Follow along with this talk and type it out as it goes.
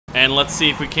And let's see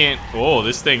if we can't... Oh,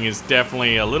 this thing is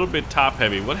definitely a little bit top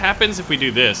heavy. What happens if we do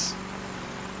this?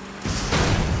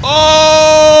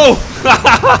 Oh!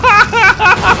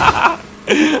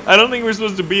 I don't think we're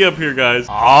supposed to be up here, guys.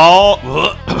 Oh!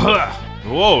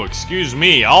 Whoa, excuse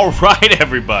me. All right,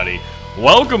 everybody.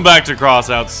 Welcome back to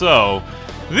Crossout. So,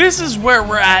 this is where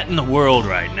we're at in the world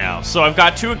right now. So, I've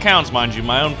got two accounts, mind you.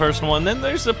 My own personal one. Then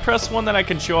there's the press one that I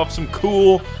can show off some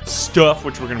cool stuff,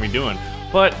 which we're going to be doing.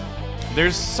 But...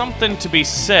 there's something to be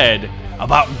said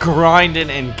about grinding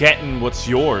and getting what's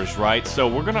yours, right? So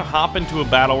we're gonna hop into a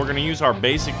battle. We're gonna use our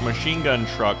basic machine gun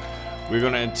truck. We're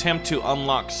gonna attempt to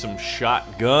unlock some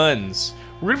shotguns.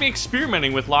 We're gonna be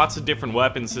experimenting with lots of different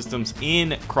weapon systems in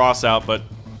Crossout, but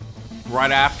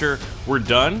right after we're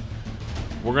done,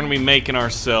 we're gonna be making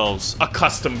ourselves a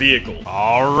custom vehicle.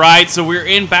 All right, so we're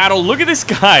in battle. Look at this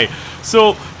guy.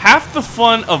 So half the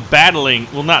fun of battling,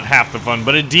 well, not half the fun,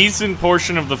 but a decent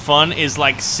portion of the fun is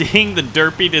like seeing the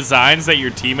derpy designs that your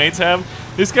teammates have.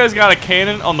 This guy's got a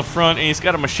cannon on the front and he's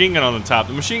got a machine gun on the top.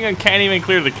 The machine gun can't even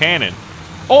clear the cannon.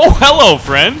 Oh, hello,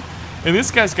 friend. And this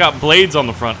guy's got blades on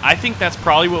the front. I think that's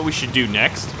probably what we should do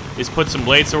next, is put some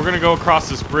blades. So we're gonna go across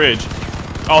this bridge.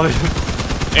 Oh,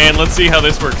 and let's see how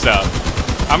this works out.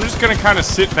 I'm just gonna kind of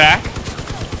sit back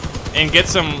and get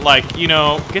some, like, you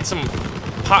know, get some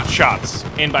pot shots.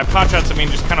 And by pot shots, I mean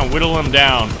just kind of whittle them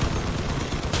down.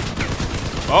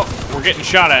 Oh, we're getting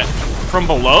shot at from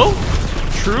below?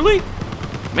 Truly?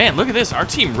 Man, look at this. Our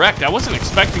team wrecked. I wasn't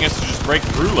expecting us to just break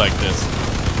through like this.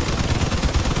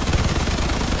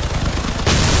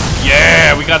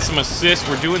 Yeah, we got some assists.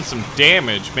 We're doing some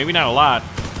damage. Maybe not a lot.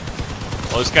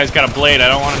 Well, this guy's got a blade. I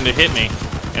don't want him to hit me.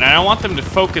 And I don't want them to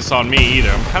focus on me either.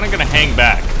 I'm kind of going to hang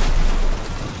back.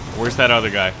 Where's that other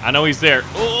guy? I know he's there.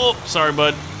 Oh, sorry,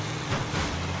 bud.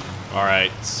 All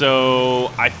right,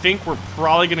 so I think we're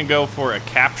probably going to go for a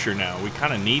capture now. We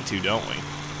kind of need to, don't we?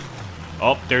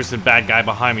 Oh, there's the bad guy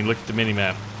behind me. Look at the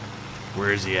minimap.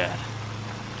 Where is he at?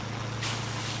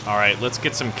 All right, let's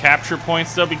get some capture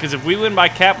points, though, because if we win by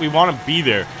cap, we want to be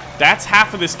there. That's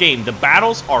half of this game. The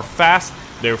battles are fast.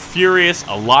 They're furious.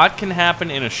 A lot can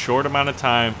happen in a short amount of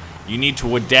time. You need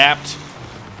to adapt,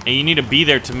 and you need to be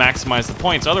there to maximize the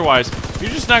points. Otherwise,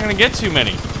 you're just not going to get too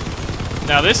many.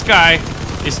 Now, this guy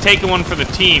is taking one for the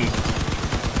team,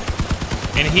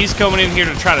 and he's coming in here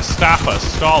to try to stop us,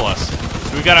 stall us.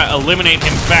 So we got to eliminate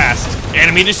him fast.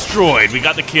 Enemy destroyed. We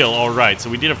got the kill. All right, so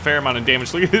we did a fair amount of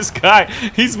damage. Look at this guy.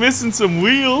 He's missing some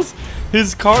wheels.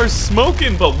 His car's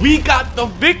smoking, but we got the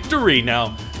victory.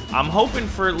 Now, I'm hoping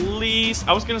for at least,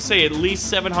 I was going to say at least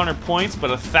 700 points, but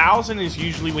 1,000 is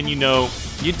usually when you know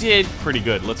you did pretty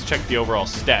good. Let's check the overall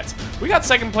stats. We got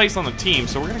second place on the team,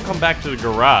 so we're going to come back to the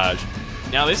garage.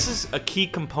 Now, this is a key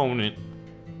component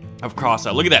of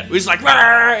Crossout. Look at that. It's like,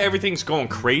 Rawr! Everything's going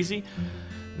crazy.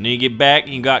 And then you get back,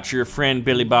 and you got your friend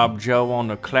Billy Bob Joe on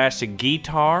the classic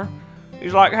guitar.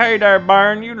 He's like, hey there,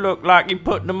 Byron, you look like you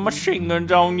put the machine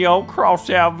guns on your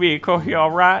Crossout vehicle. You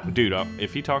all right? Dude,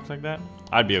 if he talks like that,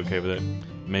 I'd be okay with it.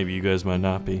 Maybe you guys might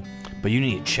not be, but you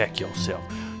need to check yourself.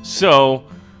 So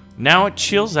now it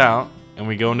chills out and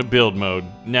we go into build mode.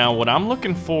 Now what I'm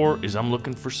looking for is I'm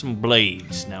looking for some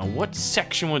blades. Now what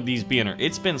section would these be in?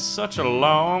 It's been such a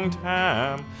long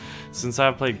time since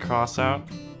I've played Crossout.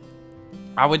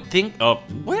 I would think, oh,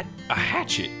 what? A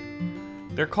hatchet.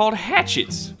 They're called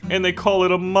hatchets and they call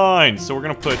it a mine. So we're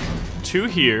gonna put 2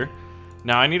 here.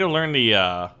 Now I need to learn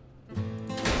the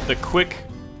quick.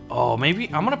 Oh, maybe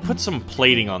I'm gonna put some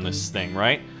plating on this thing,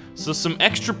 right? So some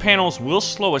extra panels will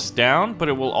slow us down, but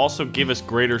it will also give us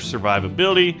greater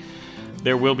survivability.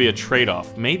 There will be a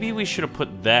trade-off. Maybe we should have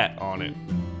put that on it.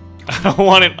 I don't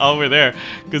want it over there,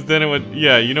 because then it would,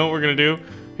 yeah, you know what we're gonna do?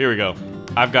 Here we go.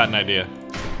 I've got an idea.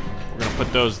 We're gonna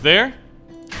put those there.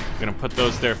 We're gonna put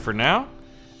those there for now.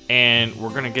 And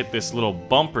we're gonna get this little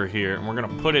bumper here, and we're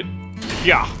gonna put it,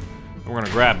 yeah. We're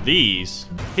gonna grab these.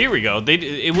 Here we go.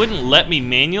 It wouldn't let me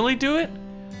manually do it,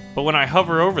 but when I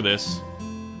hover over this,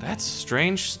 that's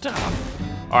strange stuff.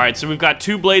 All right, so we've got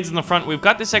 2 blades in the front. We've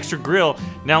got this extra grill.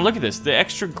 Now look at this. The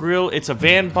extra grill. It's a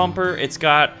van bumper. It's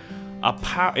got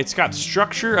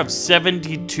structure of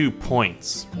 72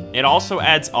 points. It also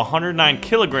adds 109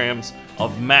 kilograms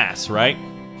of mass, right?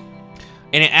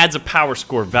 And it adds a power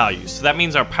score value. So that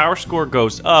means our power score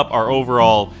goes up. Our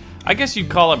overall, I guess you'd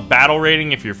call it battle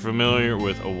rating if you're familiar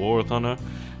with A War Thunder.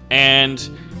 And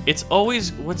it's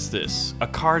always, what's this? A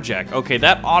car jack. Okay,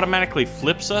 that automatically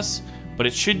flips us, but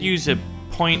it should use a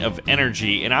point of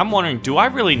energy. And I'm wondering, do I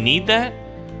really need that?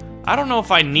 I don't know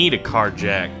if I need a car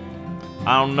jack.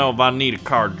 I don't know if I need a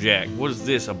car jack. What is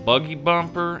this? A buggy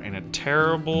bumper and a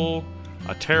terrible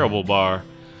bar.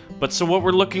 But so what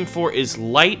we're looking for is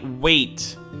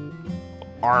lightweight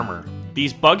armor.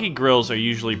 These buggy grills are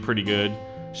usually pretty good.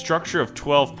 Structure of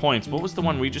 12 points. What was the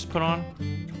one we just put on?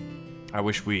 I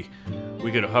wish we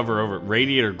could hover over it.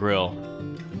 Radiator grill.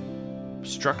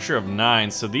 Structure of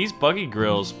 9. So these buggy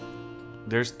grills,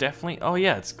 there's definitely... Oh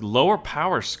yeah, it's lower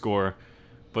power score,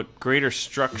 but greater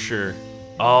structure.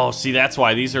 Oh, see, that's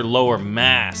why. These are lower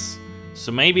mass.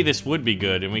 So maybe this would be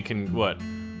good, and we can, what?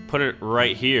 Put it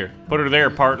right here. Put her there,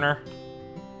 partner.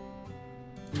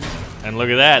 And look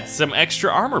at that, some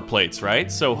extra armor plates, right?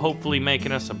 So hopefully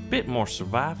making us a bit more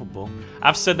survivable.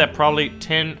 I've said that probably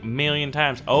 10 million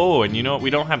times. Oh, and you know what?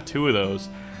 We don't have 2 of those.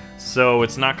 So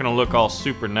it's not gonna look all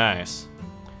super nice.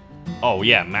 Oh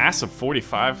yeah, massive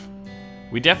 45.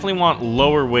 We definitely want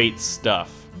lower weight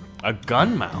stuff. A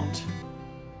gun mount.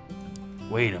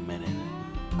 Wait a minute.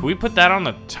 Can we put that on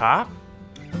the top?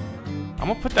 I'm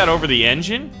gonna put that over the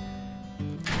engine.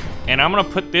 And I'm gonna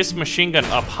put this machine gun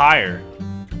up higher.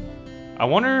 I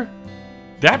wonder,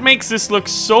 that makes this look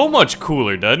so much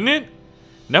cooler, doesn't it?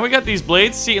 Now we got these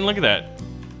blades, see, and look at that.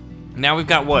 Now we've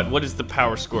got what? What is the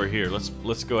power score here?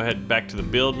 Let's go ahead back to the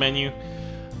build menu.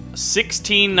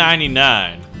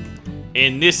 $16.99.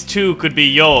 And this too could be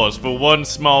yours for one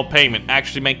small payment.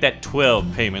 Actually make that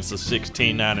 12 payments of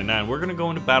 $16.99. We're gonna go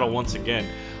into battle once again.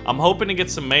 I'm hoping to get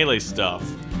some melee stuff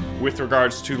with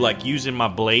regards to like using my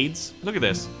blades. Look at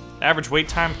this. Average wait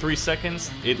time 3 seconds.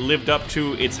 It lived up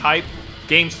to its hype.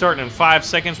 Game starting in 5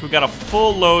 seconds. We've got a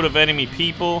full load of enemy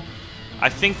people. I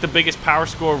think the biggest power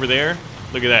score over there.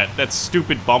 Look at that. That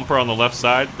stupid bumper on the left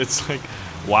side. It's like,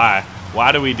 why?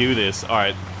 Why do we do this? All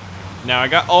right. Now I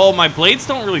got, oh, my blades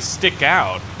don't really stick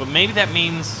out. But maybe that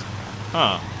means,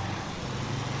 huh.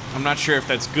 I'm not sure if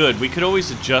that's good. We could always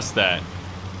adjust that.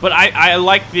 But I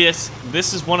like this.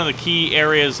 This is one of the key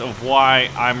areas of why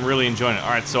I'm really enjoying it.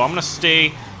 All right, so I'm gonna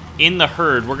stay in the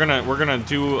herd. We're gonna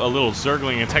do a little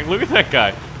zergling attack. Look at that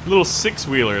guy, little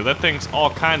 6-wheeler. That thing's all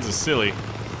kinds of silly.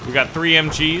 We got 3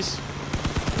 MGs.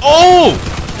 Oh,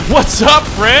 what's up,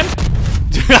 friend?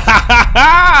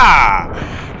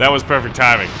 That was perfect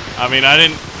timing. I mean, I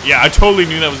totally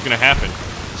knew that was gonna happen.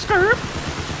 Skirp.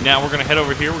 Now we're gonna head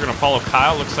over here. We're gonna follow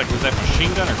Kyle. Looks like, was that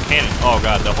machine gun or cannon? Oh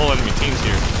god, the whole enemy team's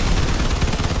here.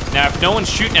 Now, if no one's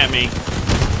shooting at me,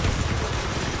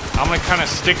 I'm gonna kind of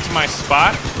stick to my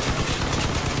spot.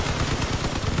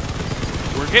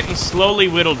 We're getting slowly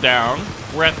whittled down.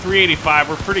 We're at 385.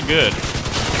 We're pretty good.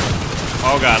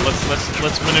 Oh god, let's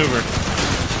maneuver.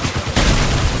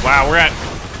 Wow, we're at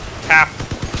half.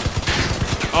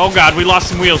 Oh god, we lost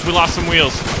some wheels. We lost some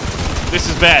wheels. This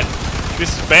is bad.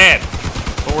 This is bad.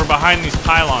 But we're behind these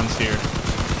pylons here.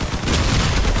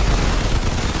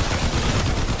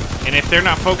 And if they're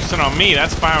not focusing on me,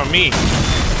 that's fine with me.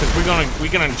 Because we're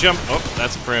gonna jump. Oh,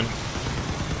 that's a friend.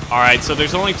 Alright, so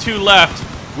there's only 2 left.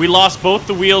 We lost both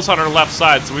the wheels on our left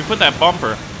side, so we put that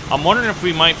bumper. I'm wondering if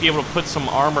we might be able to put some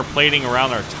armor plating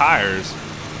around our tires.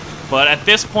 But at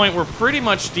this point, we're pretty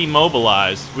much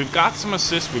demobilized. We've got some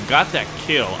assists. We've got that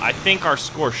kill. I think our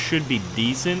score should be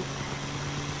decent.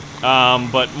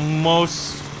 But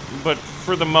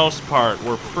for the most part,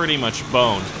 we're pretty much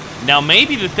boned. Now,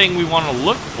 maybe the thing we want to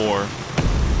look for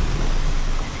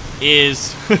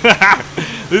is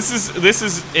this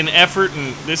is an effort,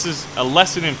 and this is a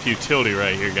lesson in futility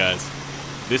right here, guys.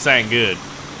 This ain't good.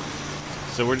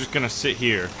 So we're just gonna sit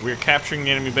here. We're capturing the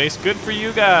enemy base. Good for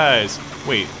you guys.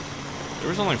 Wait, there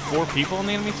was only 4 people on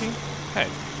the enemy team? Hey,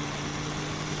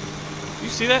 you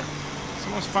see that?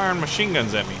 Someone's firing machine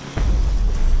guns at me.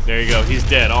 There you go, he's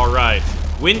dead. All right.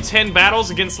 Win 10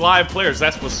 battles against live players.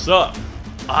 That's what's up.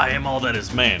 I am all that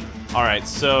is man. All right,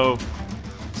 so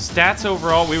stats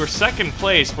overall, we were 2nd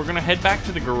place. We're gonna head back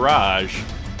to the garage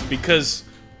because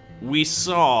we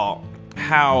saw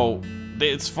how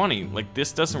it's funny. Like,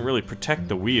 this doesn't really protect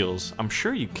the wheels. I'm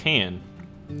sure you can.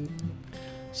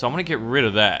 So I'm gonna get rid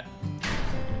of that.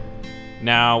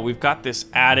 Now we've got this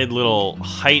added little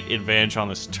height advantage on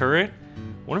this turret.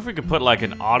 Wonder if we could put like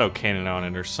an autocannon on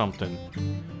it or something.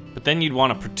 But then you'd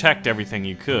want to protect everything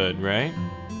you could, right?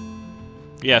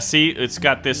 Yeah, see, it's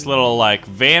got this little like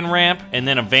van ramp and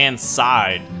then a van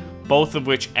side, both of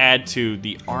which add to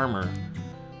the armor.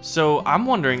 So I'm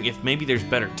wondering if maybe there's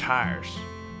better tires.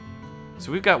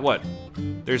 So we've got what?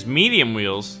 There's medium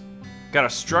wheels, got a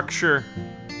structure.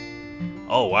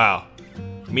 Oh wow,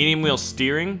 medium wheel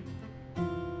steering.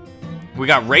 We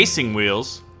got racing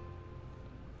wheels.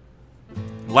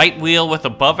 Light wheel with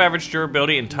above average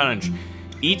durability and tonnage.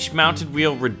 Each mounted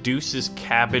wheel reduces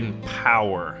cabin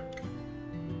power.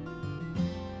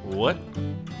 What?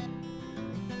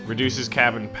 Reduces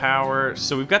cabin power.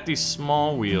 So we've got these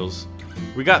small wheels.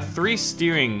 We got 3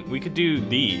 steering. We could do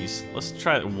these. Let's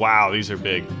try. Wow, these are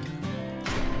big.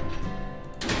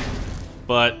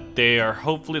 But they are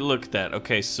hopefully look at that.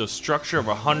 Okay, so structure of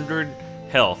 100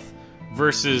 health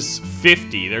versus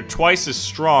 50. They're twice as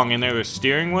strong, and they're the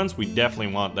steering ones. We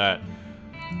definitely want that.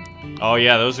 Oh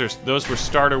yeah, those were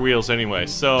starter wheels anyway.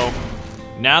 So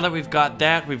now that we've got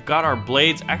that, we've got our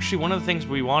blades. Actually, one of the things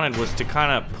we wanted was to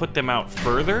kind of put them out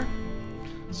further.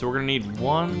 So we're gonna need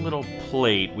one little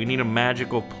plate. We need a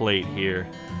magical plate here.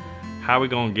 How are we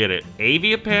gonna get it?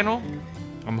 Avia panel?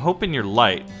 I'm hoping you're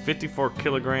light. 54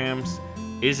 kilograms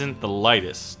isn't the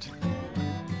lightest.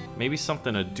 Maybe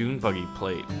something, a dune buggy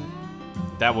plate.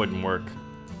 That wouldn't work.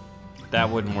 That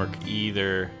wouldn't work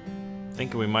either.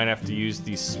 Thinking we might have to use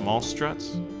these small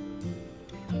struts.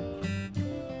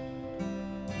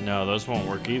 No, those won't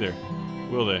work either.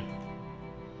 Will they?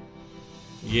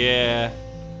 Yeah.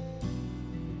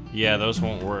 Yeah, those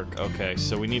won't work. Okay,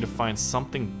 so we need to find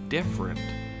something different.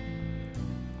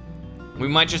 We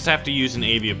might just have to use an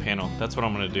avia panel. That's what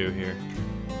I'm gonna do here.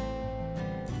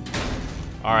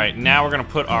 Alright, now we're gonna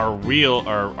put our wheel,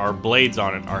 our blades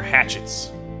on it, our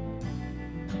hatchets.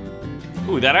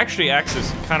 Ooh, that actually acts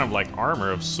as kind of like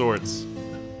armor of sorts.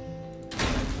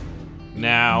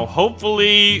 Now,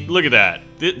 hopefully, look at that.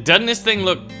 Doesn't this thing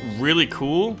look really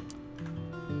cool?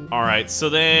 Alright, so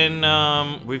then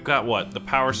we've got what? The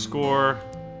power score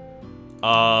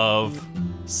of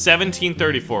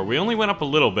 1734. We only went up a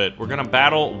little bit. We're gonna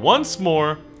battle once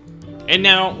more. And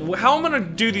now, how I'm gonna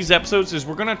do these episodes is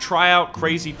we're gonna try out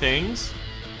crazy things,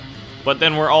 but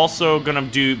then we're also gonna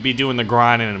be doing the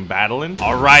grinding and battling.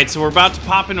 Alright, so we're about to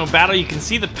pop into a battle. You can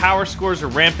see the power scores are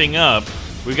ramping up.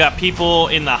 We've got people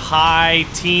in the high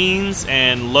teens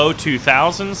and low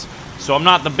 2000s. So I'm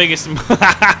not the biggest. Look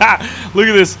at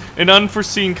this. An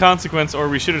unforeseen consequence, or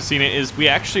we should have seen it, is we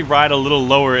actually ride a little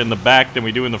lower in the back than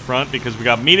we do in the front because we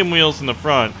got medium wheels in the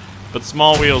front, but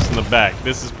small wheels in the back.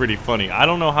 This is pretty funny. I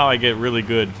don't know how I get really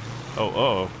good.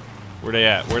 Oh. Where they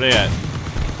at? Where they at?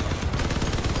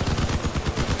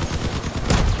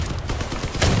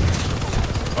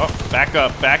 Oh, back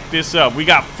up. Back this up. We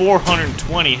got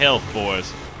 420 health,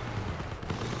 boys.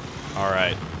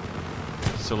 Alright.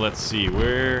 So let's see.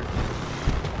 Where...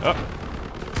 Oh.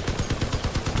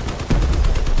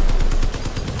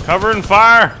 Cover and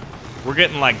fire! We're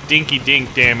getting like dinky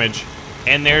dink damage.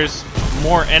 And there's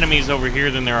more enemies over here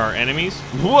than there are enemies.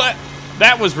 What?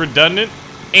 That was redundant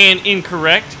and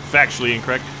incorrect. Factually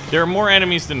incorrect. There are more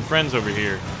enemies than friends over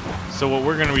here. So what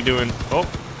we're gonna be doing...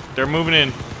 Oh, they're moving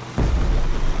in.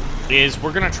 Is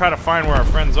we're gonna try to find where our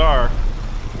friends are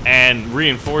and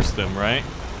reinforce them, right?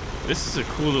 This is a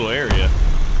cool little area.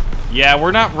 Yeah,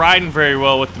 we're not riding very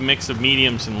well with the mix of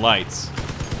mediums and lights.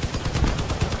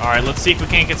 Alright, let's see if we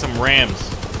can't get some rams.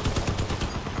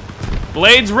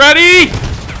 Blades ready!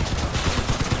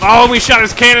 Oh, we shot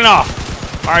his cannon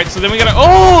off. Alright, so then we gotta...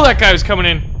 Oh, that guy was coming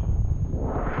in.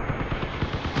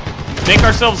 Make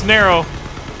ourselves narrow.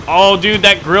 Oh, dude,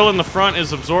 that grill in the front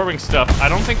is absorbing stuff. I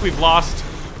don't think we've lost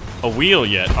a wheel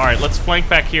yet. Alright, let's flank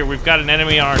back here. We've got an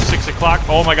enemy on our 6 o'clock.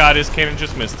 Oh my god, his cannon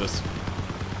just missed us.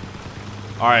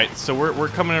 Alright, so we're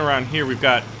coming around here. We've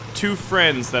got 2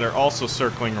 friends that are also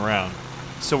circling around.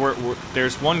 So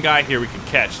there's one guy here we can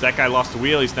catch. That guy lost a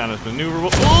wheel. He's down as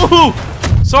maneuverable.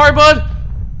 Ooh! Sorry, bud!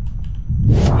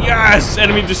 Yes!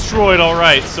 Enemy destroyed.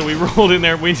 Alright, so we rolled in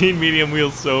there. We need medium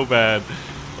wheels so bad.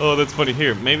 Oh, that's funny.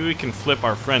 Here, maybe we can flip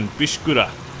our friend Bishkura.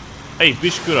 Hey,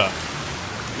 Bishkura.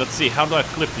 Let's see. How do I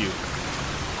flip you?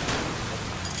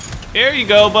 There you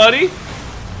go, buddy.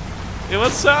 Hey,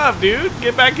 what's up, dude?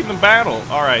 Get back in the battle.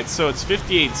 Alright, so it's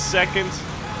 58 seconds.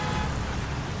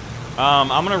 I'm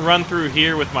gonna run through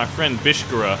here with my friend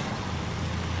Bishkura.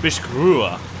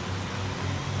 Bishkura.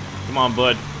 Come on,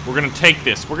 bud. We're gonna take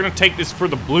this. We're gonna take this for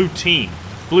the blue team.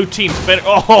 Blue team's better.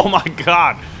 Oh my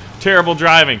god. Terrible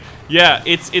driving. Yeah,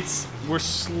 we're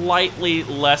slightly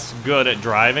less good at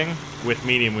driving with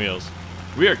medium wheels.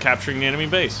 We are capturing the enemy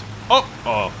base. Oh!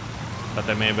 Thought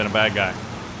that may have been a bad guy.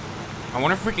 I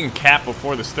wonder if we can cap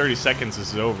before this 30 seconds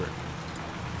is over.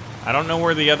 I don't know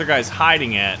where the other guy's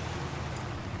hiding at,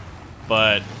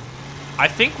 but I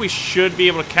think we should be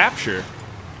able to capture,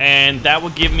 and that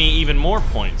would give me even more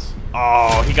points.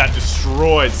 Oh, he got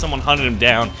destroyed. Someone hunted him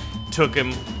down, took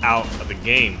him out of the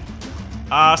game.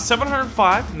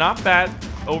 705, not bad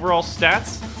overall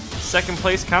stats. Second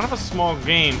place, kind of a small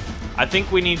game. I think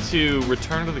we need to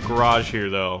return to the garage here,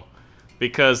 though,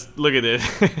 because look at it.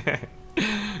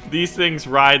 These things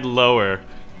ride lower,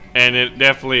 and it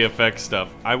definitely affects stuff.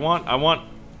 I want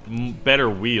better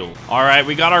wheel. All right,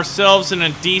 we got ourselves in a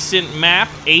decent map,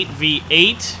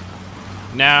 8v8.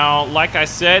 Now, like I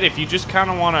said, if you just kind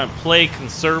of want to play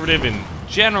conservative and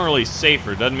generally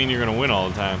safer, doesn't mean you're going to win all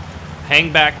the time,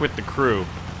 hang back with the crew.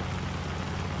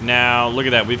 Now, look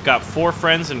at that. We've got 4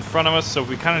 friends in front of us, so if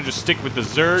we kind of just stick with the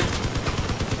Zerg.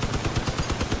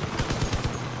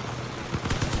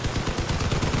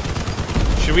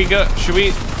 Should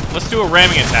we, let's do a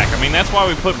ramming attack. I mean, that's why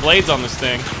we put blades on this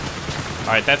thing. All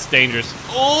right, that's dangerous.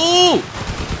 Oh!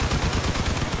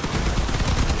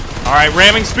 All right,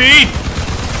 ramming speed.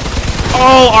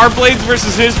 Oh, our blades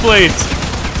versus his blades.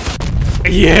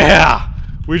 Yeah,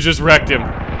 we just wrecked him.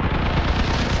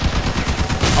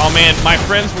 Oh man, my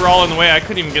friends were all in the way. I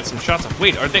couldn't even get some shots off.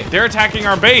 Wait, they're attacking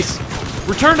our base.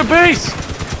 Return to base.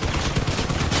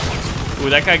 Ooh,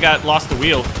 that guy lost the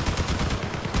wheel.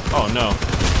 Oh no.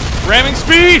 Ramming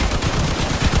speed.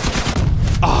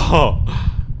 Oh.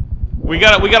 We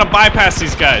gotta bypass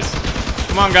these guys.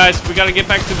 Come on guys, we gotta get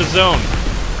back to the zone.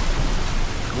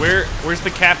 Where's the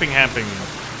capping happening?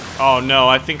 Oh no,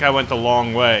 I think I went the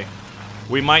long way.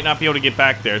 We might not be able to get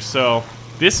back there, so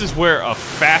this is where a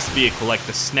fast vehicle like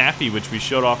the Snappy, which we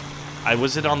showed off,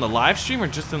 was it on the live stream or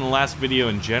just in the last video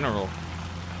in general?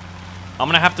 I'm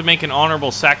gonna have to make an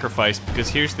honorable sacrifice because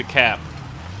here's the cap.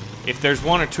 If there's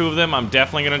 1 or 2 of them, I'm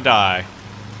definitely gonna die.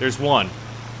 There's 1.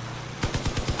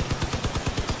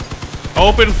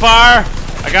 Open fire!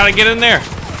 I gotta get in there.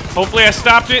 Hopefully I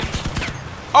stopped it.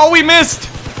 Oh, we missed!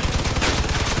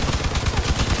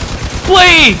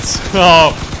 Blades!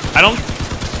 Oh, I don't...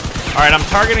 Alright, I'm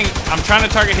trying to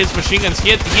target his machine guns. He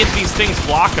had these things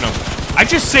blocking him. I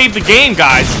just saved the game,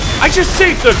 guys! I just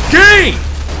saved the game!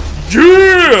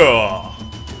 Yeah!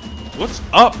 What's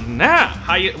up now?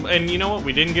 And you know what?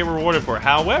 We didn't get rewarded for it.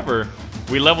 However,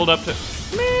 we leveled up to...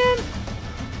 Man,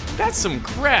 that's some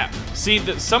crap. See,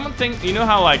 someone think... You know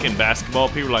how, like, in basketball,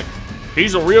 people are like,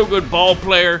 he's a real good ball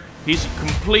player. He's a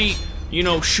complete, you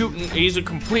know, shooting. He's a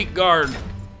complete guard.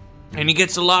 And he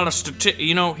gets a lot of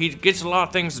he gets a lot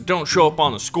of things that don't show up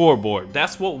on the scoreboard.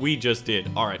 That's what we just did.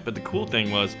 All right, but the cool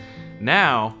thing was,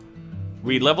 now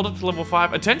we leveled up to level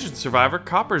 5. Attention, survivor.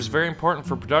 Copper is very important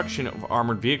for production of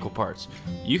armored vehicle parts.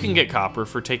 You can get copper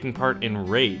for taking part in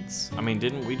raids. I mean,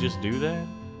 didn't we just do that?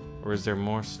 Or is there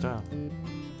more stuff?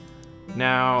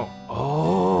 Now,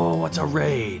 oh, what's a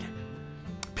raid?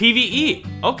 PvE.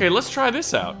 Okay, let's try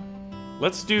this out.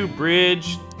 Let's do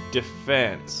bridge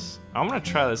defense. I'm gonna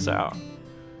try this out.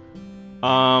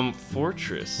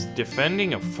 Fortress.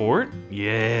 Defending a fort?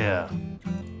 Yeah.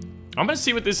 I'm gonna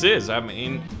see what this is. I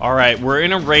mean, alright, we're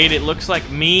in a raid. It looks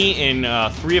like me and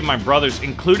 3 of my brothers,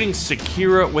 including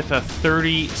Sakira with a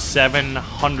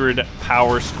 3,700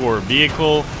 power score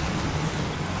vehicle.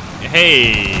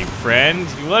 Hey, friend.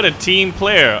 What a team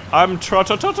player. I'm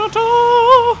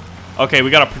tra-ta-ta-ta-ta. Okay, we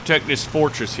gotta protect this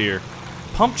fortress here.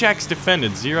 Pump jacks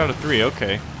defended, 0 out of 3,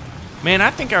 okay. Man,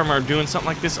 I think I remember doing something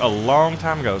like this a long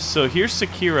time ago. So here's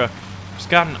Sakira. She's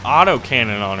got an auto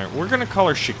cannon on her. We're gonna call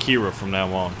her Shakira from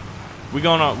now on. We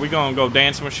gonna go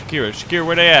dancing with Shakira. Shakira,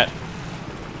 where they at?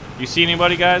 You see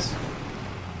anybody, guys?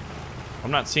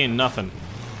 I'm not seeing nothing.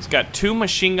 It's got 2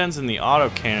 machine guns in the auto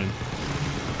cannon.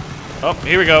 Oh,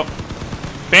 here we go.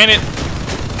 Bandit.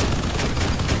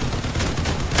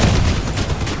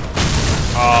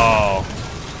 Oh.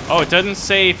 Oh, it doesn't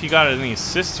say if you got any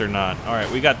assists or not. Alright,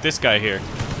 we got this guy here.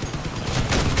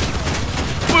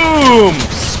 Boom!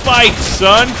 Spike,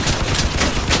 son!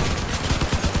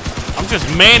 I'm just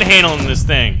manhandling this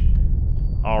thing.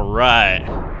 Alright.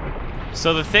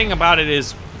 So the thing about it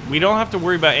is, we don't have to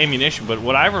worry about ammunition, but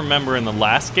what I remember in the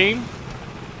last game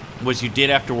was you did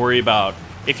have to worry about,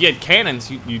 if you had cannons,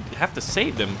 you'd have to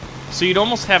save them. So you'd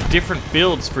almost have different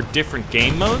builds for different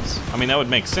game modes. I mean, that would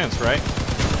make sense, right?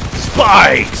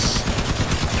 Spikes!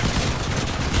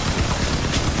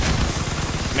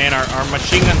 Man, our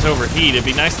machine guns overheat. It'd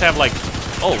be nice to have, like...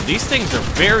 Oh, these things are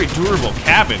very durable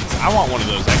cabins. I want one of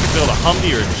those. I could build a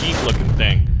Humvee or a Jeep looking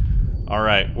thing.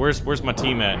 Alright, where's my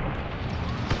team at?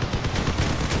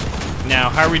 Now,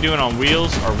 how are we doing on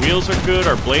wheels? Our wheels are good.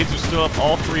 Our blades are still up.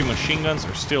 All 3 machine guns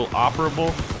are still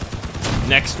operable.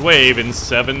 Next wave in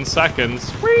 7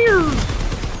 seconds.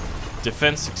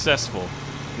 Defense successful.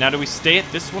 Now, do we stay at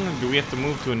this one, or do we have to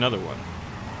move to another one?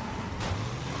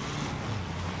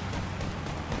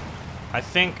 I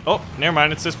think... Oh, never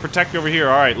mind. It says protect over here.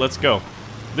 All right, let's go.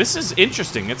 This is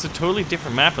interesting. It's a totally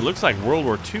different map. It looks like World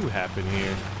War II happened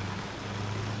here.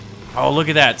 Oh, look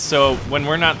at that. So, when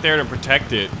we're not there to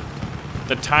protect it,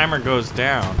 the timer goes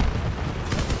down.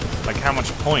 Like, how much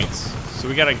points? So,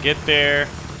 we gotta get there.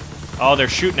 Oh, they're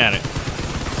shooting at it.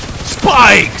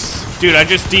 Spikes! Dude, I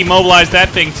just demobilized that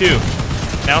thing, too.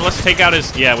 Now let's take out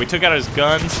his... Yeah, we took out his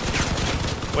guns.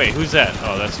 Wait, who's that?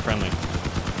 Oh, that's friendly.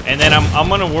 And then I'm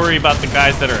gonna worry about the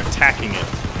guys that are attacking it.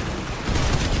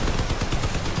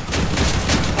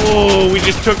 Oh, we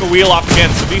just took a wheel off again.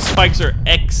 So these spikes are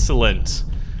excellent.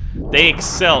 They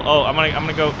excel. Oh, I'm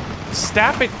gonna go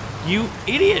stop it, you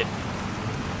idiot.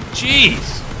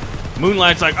 Jeez.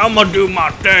 Moonlight's like, I'm gonna do my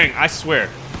thing. I swear.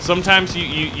 Sometimes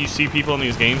you see people in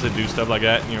these games that do stuff like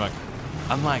that, and you're like,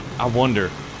 I wonder.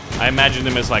 I imagine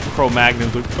them as like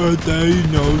Cro-Magnons, like, they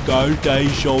know that they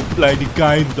should play the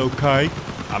games, okay?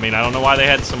 I mean, I don't know why they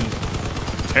had some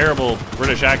terrible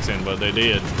British accent, but they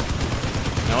did.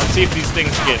 Now let's see if these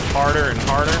things get harder and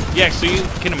harder. Yeah, so you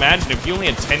can imagine if you only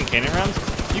had 10 cannon rounds,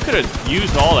 you could have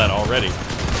used all that already.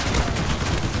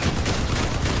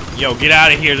 Yo, get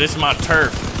out of here. This is my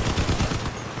turf.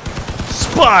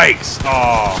 Spikes!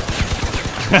 Oh.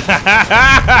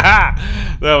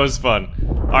 That was fun.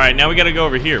 Alright, now we gotta go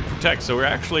over here. Protect, so we're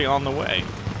actually on the way.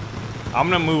 I'm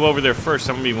gonna move over there first.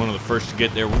 I'm gonna be one of the first to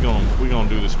get there. We're gonna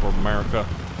do this for America.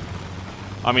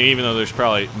 I mean, even though there's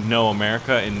probably no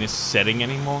America in this setting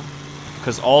anymore.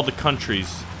 Because all the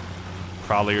countries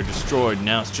probably are destroyed.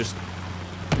 Now it's just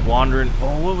wandering.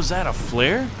 Oh, what was that? A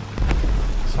flare?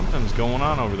 Something's going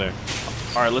on over there.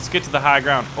 Alright, let's get to the high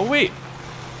ground. Oh, wait.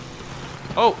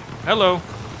 Oh, hello.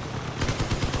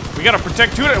 We gotta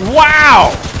protect to it.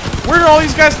 Wow! Where did all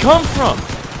these guys come from?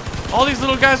 All these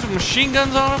little guys with machine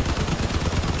guns on them?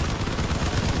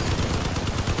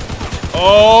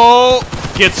 Oh!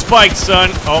 Get spiked,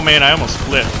 son. Oh, man, I almost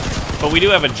flipped. But we do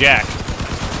have a jack.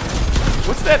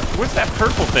 What's that? What's that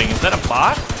purple thing? Is that a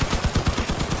bot?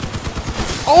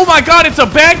 Oh, my God, it's a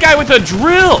bad guy with a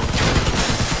drill!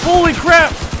 Holy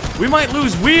crap! We might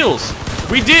lose wheels.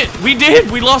 We did.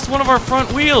 We lost one of our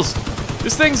front wheels.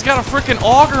 This thing's got a freaking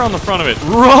auger on the front of it.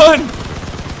 Run!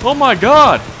 Oh my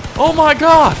god! Oh my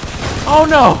god! Oh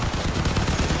no!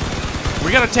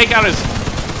 We gotta take out his...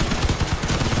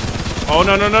 Oh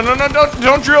no, no, no, no, no,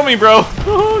 don't drill me, bro!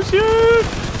 Oh shit!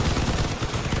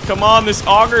 Come on, this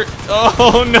auger...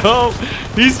 Oh no!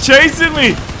 He's chasing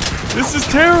me! This is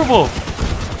terrible!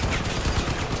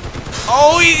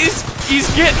 Oh,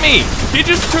 he's getting me! He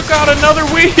just took out another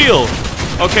wheel!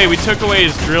 Okay, we took away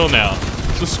his drill now.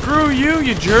 So screw you,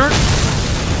 you jerk!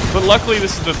 But luckily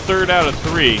this is the 3rd out of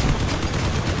 3.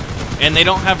 And they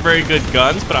don't have very good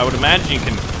guns, but I would imagine you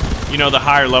can, you know, the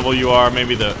higher level you are,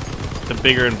 maybe the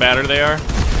bigger and badder they are.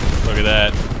 Look at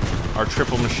that. Our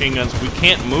triple machine guns. We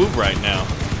can't move right now.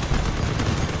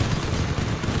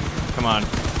 Come on.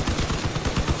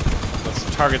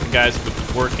 Let's target the guys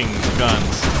with working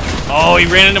guns. Oh, he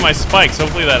ran into my spikes.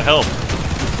 Hopefully that helped.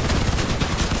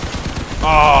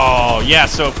 Oh, yeah,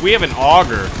 so if we have an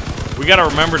auger, we gotta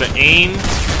remember to aim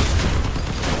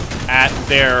at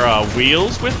their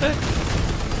wheels with it.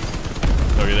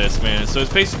 Look at this, man. So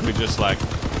it's basically just like,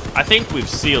 I think we've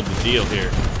sealed the deal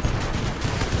here.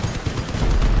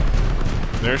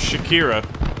 There's Shakira.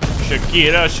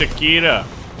 Shakira, Shakira.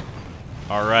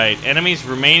 Alright, enemies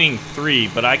remaining 3,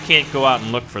 but I can't go out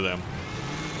and look for them.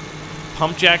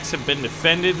 Pump jacks have been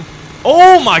defended.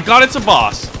 Oh my god, it's a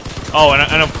boss! Oh,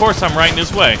 and of course I'm right in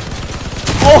his way.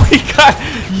 Oh, he got...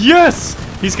 Yes!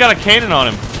 He's got a cannon on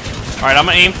him. Alright, I'm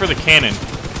gonna aim for the cannon.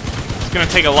 It's gonna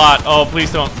take a lot. Oh,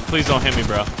 please don't hit me,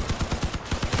 bro.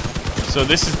 So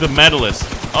this is the medalist.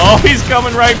 Oh, he's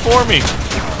coming right for me.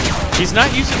 He's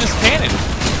not using his cannon.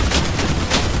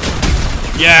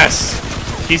 Yes!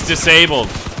 He's disabled.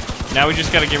 Now we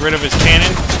just gotta get rid of his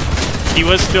cannon. He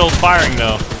was still firing,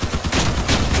 though.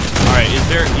 Alright, is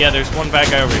there... Yeah, there's one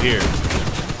bad guy over here.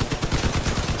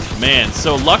 Man,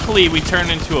 so luckily we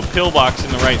turned into a pillbox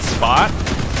in the right spot.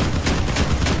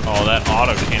 Oh, that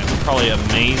auto cannon is probably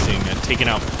amazing at taking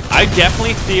out... I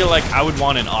definitely feel like I would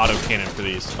want an auto cannon for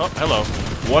these. Oh, hello.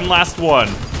 One last one,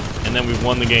 and then we've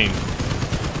won the game.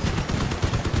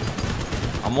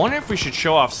 I'm wondering if we should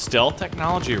show off stealth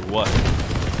technology or what.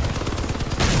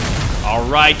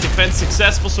 Alright, defense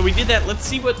successful, so we did that. Let's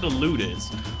see what the loot is.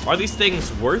 Are these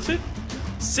things worth it?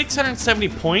 670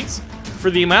 points? For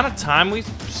the amount of time we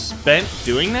spent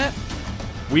doing that,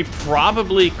 we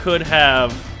probably could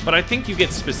have, but I think you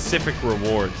get specific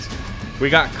rewards. We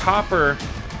got copper,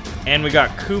 and we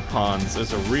got coupons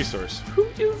as a resource. Who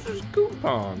uses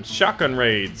coupons? Shotgun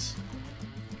raids.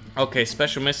 Okay,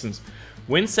 special missions.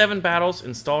 Win 7 battles,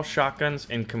 install shotguns,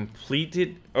 and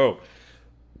completed... Oh.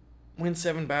 Win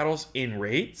 7 battles in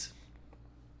raids?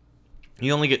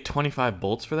 You only get 25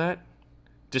 bolts for that?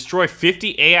 Destroy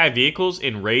 50 AI vehicles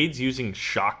in raids using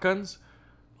shotguns?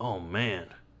 Oh, man.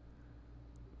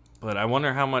 But I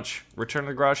wonder how much... Return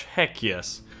to the garage? Heck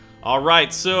yes.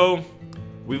 Alright, so...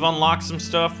 We've unlocked some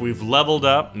stuff, we've leveled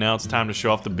up, now it's time to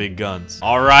show off the big guns.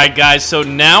 Alright guys, so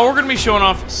now we're gonna be showing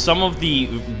off some of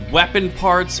the weapon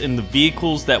parts in the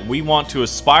vehicles that we want to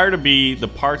aspire to be, the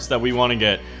parts that we want to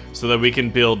get, so that we can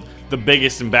build the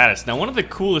biggest and baddest. Now one of the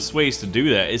coolest ways to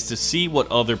do that is to see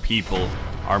what other people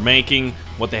are making,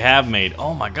 what they have made.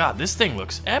 Oh my god, this thing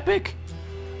looks epic!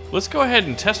 Let's go ahead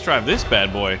and test drive this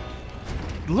bad boy.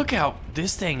 Look how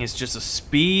this thing is just a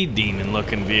speed demon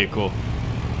looking vehicle.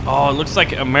 Oh, it looks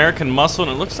like American Muscle,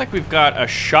 and it looks like we've got a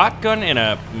shotgun and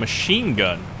a machine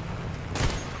gun.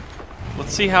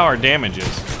 Let's see how our damage is.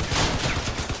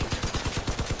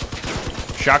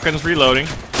 Shotgun's reloading.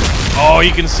 Oh,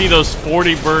 you can see those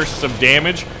 40 bursts of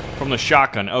damage from the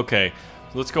shotgun. Okay,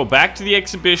 so let's go back to the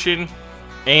exhibition,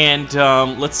 and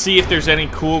let's see if there's any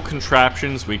cool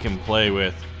contraptions we can play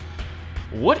with.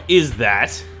 What is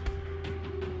that?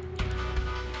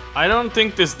 I don't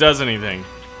think this does anything.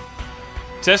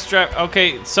 Test drive.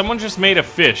 Okay, someone just made a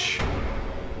fish.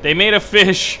 They made a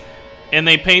fish and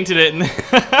they painted it.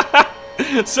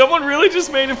 And someone really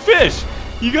just made a fish.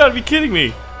 You gotta be kidding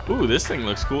me. Ooh, this thing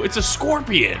looks cool. It's a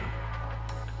scorpion.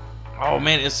 Oh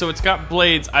man, so it's got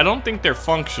blades. I don't think they're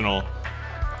functional.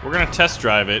 We're gonna test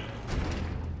drive it.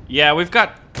 Yeah, we've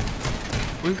got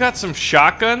some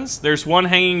shotguns. There's one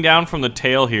hanging down from the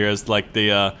tail here as like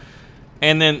the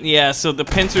and then, yeah, so the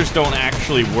pincers don't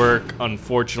actually work,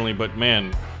 unfortunately, but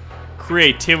man,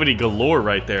 creativity galore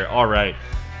right there. All right,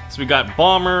 so we got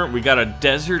Bomber, we got a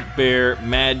Desert Bear,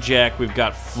 Mad Jack, we've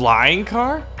got Flying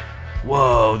Car.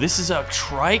 Whoa, this is a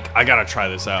trike? I gotta try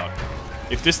this out.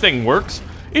 If this thing works,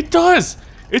 it does!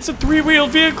 It's a three-wheel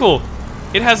vehicle.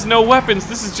 It has no weapons,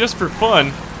 this is just for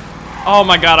fun. Oh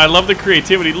my god, I love the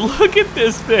creativity. Look at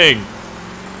this thing.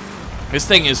 This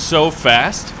thing is so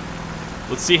fast.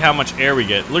 Let's see how much air we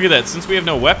get. Look at that. Since we have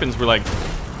no weapons, we're like...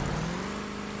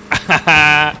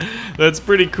 That's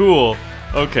pretty cool.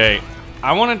 Okay.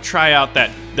 I want to try out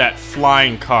that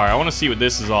flying car. I want to see what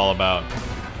this is all about.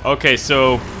 Okay,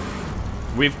 so...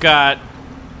 We've got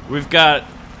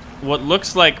what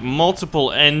looks like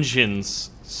multiple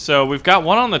engines. So we've got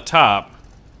one on the top.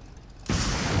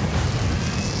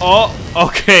 Oh,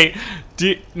 okay.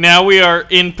 Now we are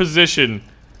in position.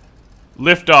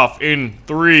 Liftoff in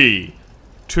 3,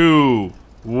 2,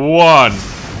 1.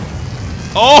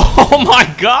 Oh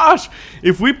my gosh!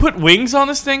 If we put wings on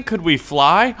this thing, could we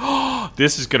fly? Oh,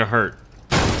 this is gonna hurt.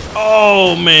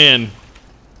 Oh man.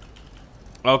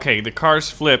 Okay, the car's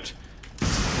flipped.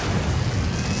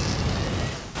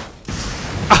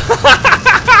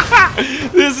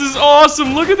 This is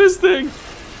awesome! Look at this thing!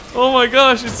 Oh my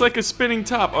gosh, it's like a spinning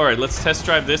top. Alright, let's test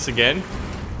drive this again.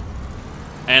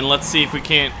 And let's see if we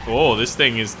can't... Oh, this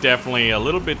thing is definitely a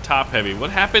little bit top heavy.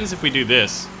 What happens if we do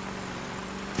this?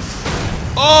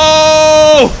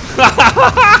 Oh!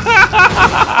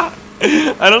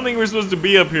 I don't think we're supposed to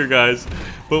be up here, guys,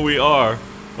 but we are.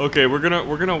 Okay, we're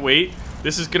gonna wait.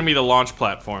 This is gonna be the launch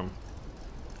platform.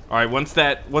 All right, once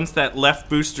that left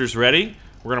booster's ready,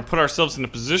 we're gonna put ourselves in a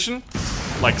position,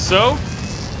 like so,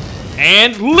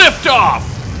 and lift off.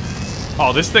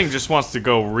 Oh, this thing just wants to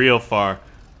go real far.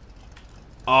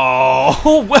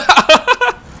 Oh, wow.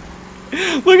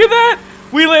 Look at that!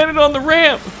 We landed on the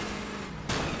ramp!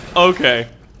 Okay.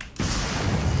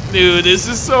 Dude, this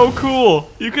is so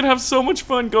cool! You can have so much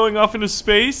fun going off into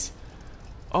space.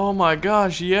 Oh my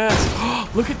gosh, yes!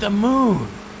 Look at the moon!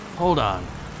 Hold on.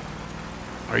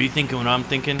 Are you thinking what I'm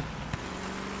thinking?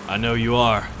 I know you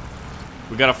are.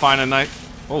 We gotta find a nice...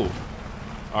 Oh.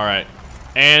 Alright.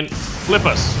 And flip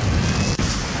us.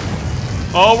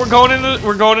 Oh, we're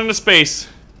going into space.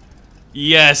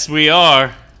 Yes, we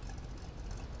are.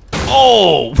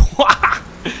 Oh,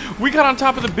 we got on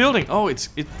top of the building. Oh,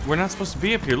 we're not supposed to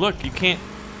be up here. Look, you can't.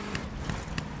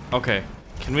 Okay,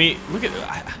 can we look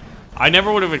at? I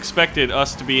never would have expected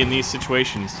us to be in these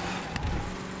situations.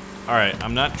 All right,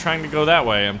 I'm not trying to go that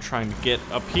way. I'm trying to get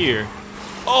up here.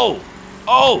 Oh,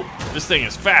 this thing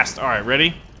is fast. All right,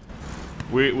 ready?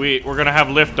 We're gonna have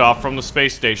liftoff from the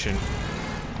space station.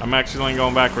 I'm actually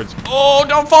going backwards. Oh,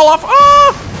 don't fall off!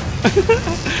 Ah!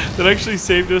 That actually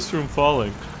saved us from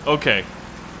falling. Okay.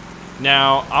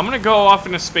 Now, I'm gonna go off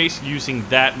into space using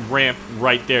that ramp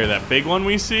right there, that big one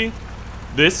we see.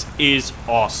 This is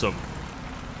awesome.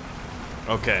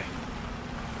 Okay.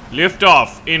 Lift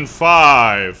off in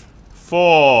 5,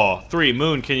 4, 3.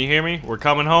 Moon, can you hear me? We're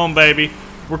coming home, baby.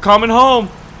 We're coming home.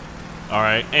 All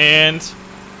right, and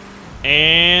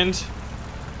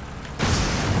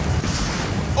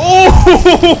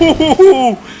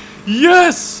oh,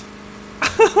 yes.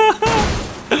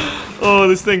 Oh,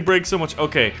 this thing breaks so much.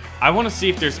 Okay, I want to see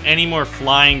if there's any more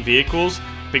flying vehicles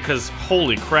because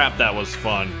holy crap, that was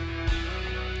fun.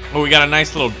 Oh, we got a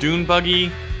nice little dune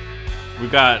buggy. We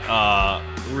got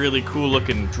really cool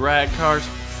looking drag cars.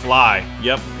 Fly.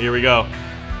 Yep, here we go.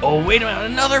 Oh, wait a minute,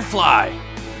 another fly.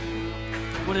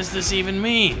 What does this even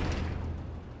mean?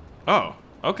 Oh,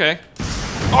 okay.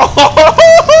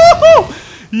 Oh,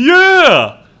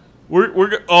 yeah.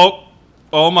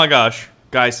 Oh my gosh,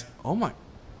 guys. Oh my.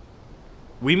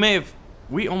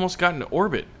 We almost got into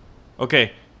orbit.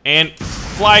 Okay, and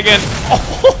fly again.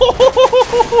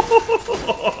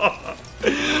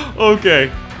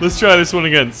 Okay, let's try this one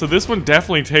again. So this one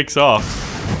definitely takes off.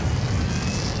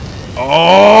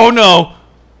 Oh no.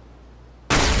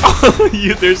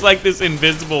 There's like this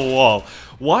invisible wall.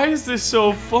 Why is this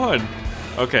so fun?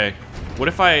 Okay, what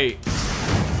if I...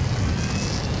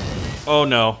 Oh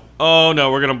no. Oh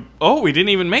no, we're gonna... Oh, we didn't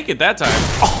even make it that time.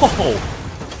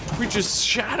 Oh, we just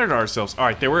shattered ourselves. All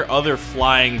right, there were other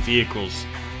flying vehicles.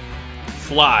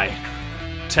 Fly.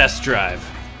 Test drive.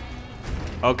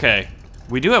 Okay,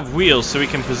 we do have wheels so we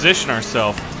can position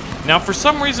ourselves. Now, for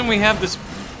some reason, we have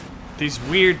these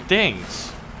weird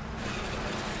things.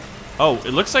 Oh,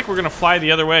 it looks like we're gonna fly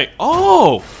the other way.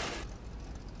 Oh!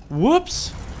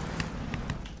 Whoops.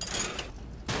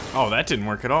 Oh, that didn't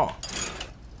work at all.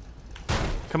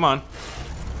 Come on.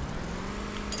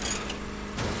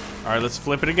 Alright, let's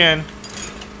flip it again.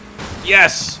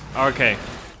 Yes! Okay.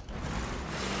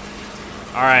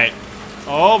 Alright.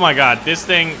 Oh my god, this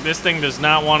thing does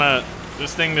not wanna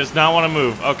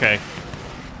move. Okay.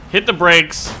 Hit the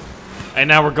brakes, and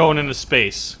now we're going into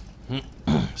space.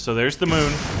 So there's the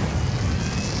moon.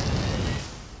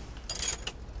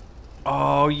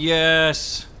 Oh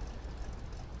yes.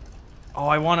 Oh,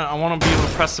 I wanna be able to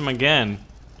press them again.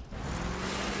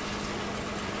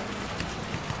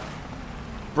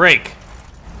 Brake.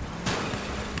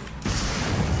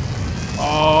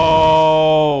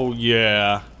 Oh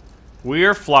yeah.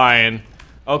 We're flying.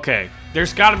 Okay,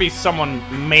 there's gotta be someone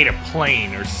made a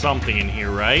plane or something in here,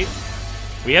 right?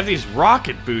 We have these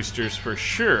rocket boosters for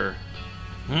sure.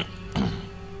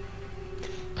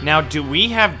 Now, do we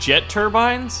have jet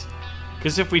turbines?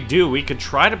 Because if we do, we could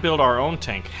try to build our own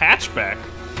tank. Hatchback?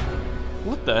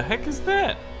 What the heck is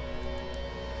that?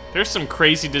 There's some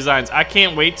crazy designs. I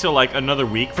can't wait till like another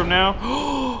week from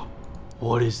now.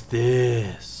 What is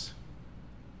this?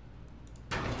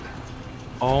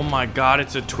 Oh my god,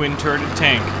 it's a twin-turreted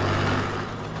tank.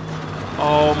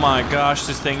 Oh my gosh,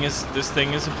 this thing is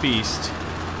a beast.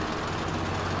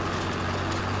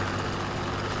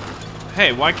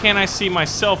 Hey, why can't I see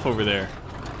myself over there?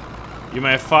 You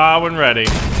may fire when ready.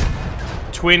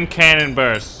 Twin cannon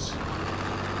bursts.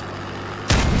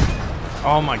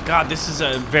 Oh my god, this is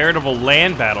a veritable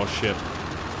land battleship.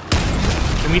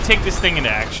 Can we take this thing into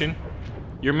action?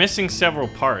 You're missing several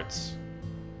parts.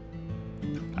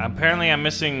 Apparently I'm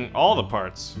missing all the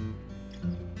parts.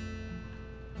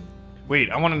 Wait,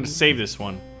 I wanted to save this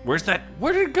one. Where's that?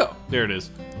 Where did it go? There it is.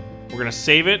 We're gonna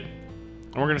save it,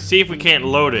 and we're gonna see if we can't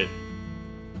load it.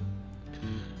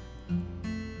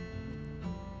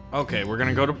 Okay, we're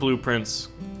gonna go to blueprints.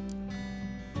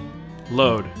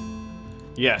 Load.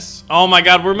 Yes. Oh my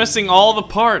god, we're missing all the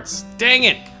parts. Dang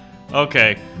it.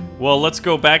 Okay, well, let's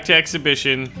go back to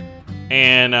exhibition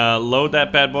and load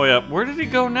that bad boy up. Where did he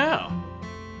go now?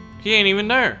 He ain't even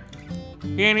there.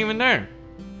 He ain't even there.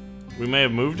 We may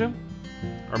have moved him?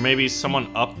 Or maybe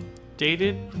someone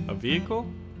updated a vehicle?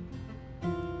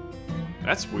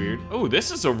 That's weird. Oh, this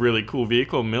is a really cool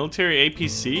vehicle. Military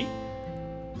APC?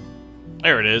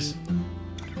 There it is.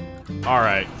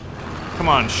 Alright. Come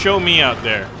on, show me out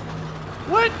there.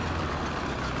 What?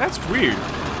 That's weird.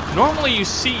 Normally you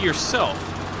see yourself.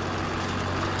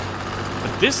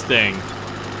 But this thing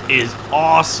is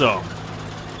awesome.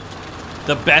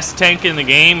 The best tank in the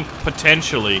game,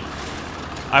 potentially.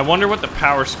 I wonder what the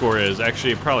power score is.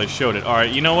 Actually, it probably showed it.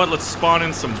 Alright, you know what? Let's spawn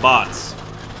in some bots.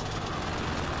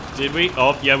 Did we?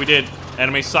 Oh, yeah, we did.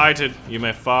 Enemy sighted. You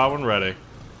may fire when ready.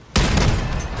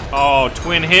 Oh,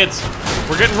 twin hits.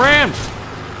 We're getting rammed.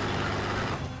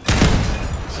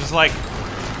 This is like...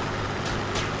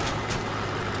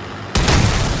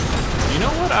 You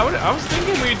know what? I was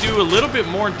thinking we'd do a little bit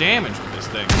more damage with this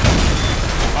thing.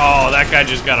 Oh, that guy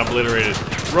just got obliterated.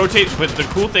 Rotate, but the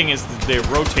cool thing is that they're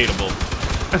rotatable.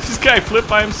 This guy flipped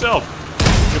by himself.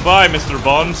 Goodbye, Mr.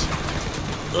 Bonds.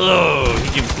 Oh,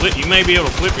 he can flip. You may be able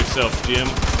to flip yourself, Jim,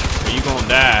 but you gonna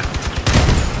die.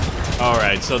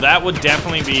 Alright, so that would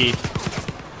definitely be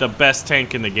the best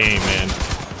tank in the game, man.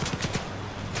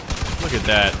 Look at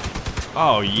that.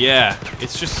 Oh, yeah.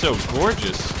 It's just so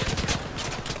gorgeous.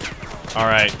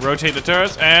 Alright, rotate the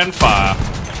turrets and fire.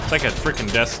 It's like a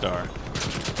freaking Death Star.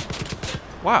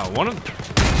 Wow, one of...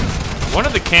 One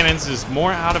of the cannons is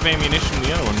more out of ammunition than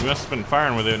the other one. We must have been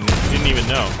firing with it and didn't even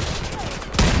know.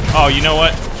 Oh, you know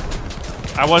what?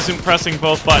 I wasn't pressing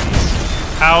both buttons.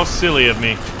 How silly of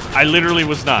me. I literally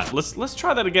was not. Let's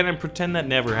try that again and pretend that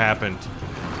never happened.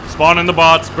 Spawn in the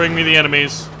bots, bring me the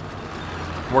enemies.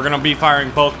 We're gonna be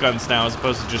firing both guns now as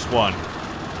opposed to just one.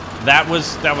 That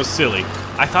was silly.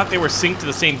 I thought they were synced to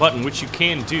the same button, which you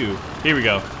can do. Here we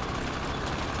go.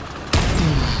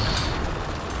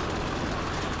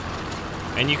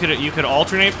 And you could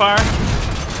alternate fire,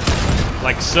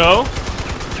 like so,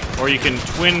 or you can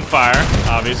twin fire,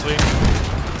 obviously.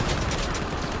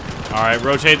 All right,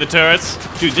 rotate the turrets.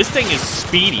 Dude, this thing is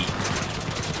speedy.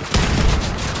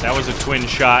 That was a twin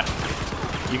shot.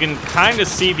 You can kind of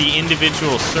see the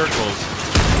individual circles.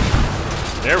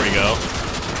 There we go.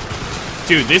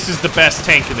 Dude, this is the best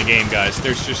tank in the game, guys.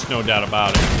 There's just no doubt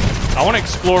about it. I want to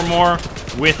explore more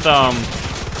with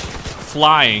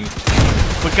flying.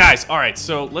 But guys, all right,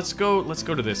 so let's go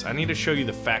to this. I need to show you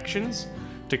the factions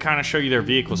to kind of show you their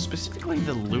vehicles, specifically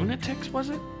the lunatics, was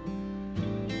it?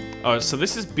 Oh, so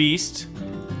this is Beast.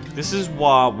 This is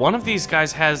one of these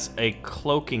guys has a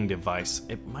cloaking device.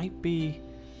 It might be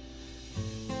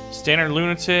standard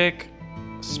lunatic,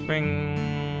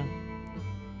 spring.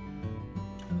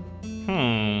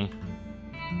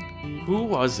 Who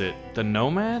was it? The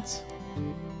nomads?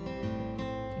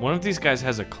 One of these guys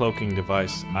has a cloaking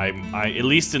device. I at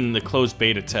least in the closed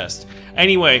beta test.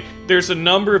 Anyway, there's a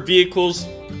number of vehicles.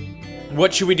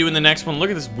 What should we do in the next one?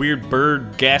 Look at this weird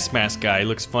bird gas mask guy. He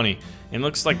looks funny. It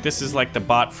looks like this is like the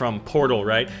bot from Portal,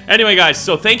 right? Anyway, guys,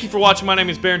 so thank you for watching. My name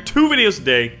is Baron. 2 videos a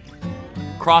day.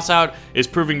 Crossout is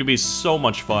proving to be so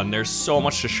much fun. There's so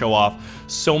much to show off.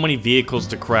 So many vehicles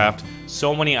to craft.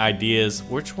 So many ideas.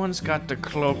 Which one's got the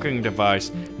cloaking device?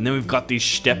 And then we've got these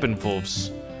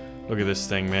Steppenwolfs. Look at this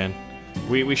thing, man.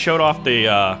 We showed off the,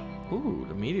 ooh,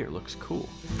 the meteor looks cool.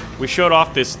 We showed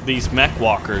off these mech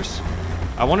walkers.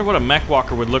 I wonder what a mech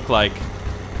walker would look like.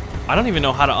 I don't even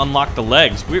know how to unlock the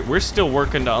legs. We're still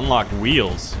working to unlock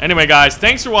wheels. Anyway, guys,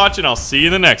 thanks for watching. I'll see you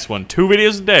in the next one. 2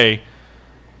 videos a day.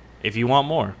 If you want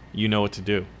more, you know what to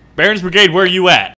do. Baron's Brigade, where are you at?